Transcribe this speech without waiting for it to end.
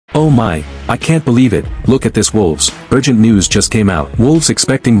Oh my, I can't believe it, look at this Wolves. Urgent news just came out. Wolves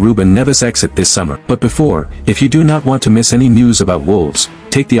expecting Ruben Neves exit this summer. But before, if you do not want to miss any news about Wolves,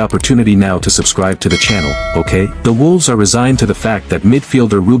 take the opportunity now to subscribe to the channel, okay? The Wolves are resigned to the fact that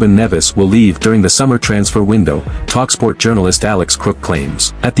midfielder Ruben Neves will leave during the summer transfer window, TalkSport journalist Alex Crook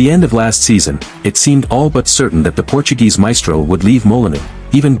claims. At the end of last season, it seemed all but certain that the Portuguese maestro would leave Molineux,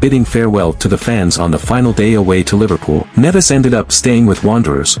 even bidding farewell to the fans on the final day away to Liverpool. Neves ended up staying with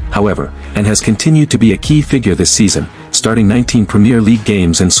Wanderers, however, and has continued to be a key figure this season, starting 19 Premier League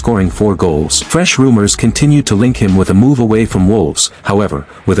games and scoring 4 goals. Fresh rumors continue to link him with a move away from Wolves, however,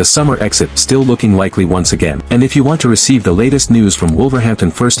 with a summer exit still looking likely once again. And if you want to receive the latest news from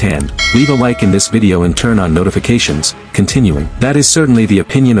Wolverhampton firsthand, leave a like in this video and turn on notifications. Continuing. That is certainly the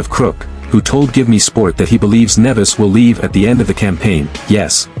opinion of Crook, who told Give Me Sport that he believes Neves will leave at the end of the campaign.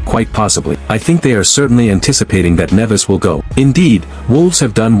 Yes, quite possibly. I think they are certainly anticipating that Neves will go. Indeed, Wolves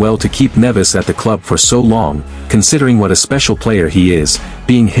have done well to keep Neves at the club for so long, considering what a special player he is,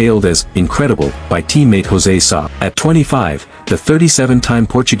 being hailed as incredible by teammate José Sá. At 25, the 37-time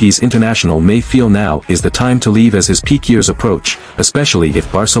Portuguese international may feel now is the time to leave as his peak years approach, especially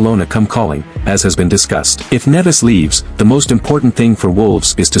if Barcelona come calling, as has been discussed. If Neves leaves, the most important thing for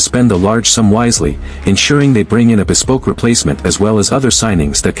Wolves is to spend a large sum wisely, ensuring they bring in a bespoke replacement as well as other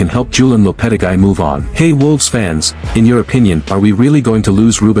signings that can help Julen Lopetegui move on. Hey Wolves fans, in your opinion, are we really going to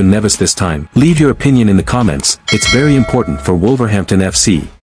lose Ruben Neves this time? Leave your opinion in the comments, it's very important for Wolverhampton FC.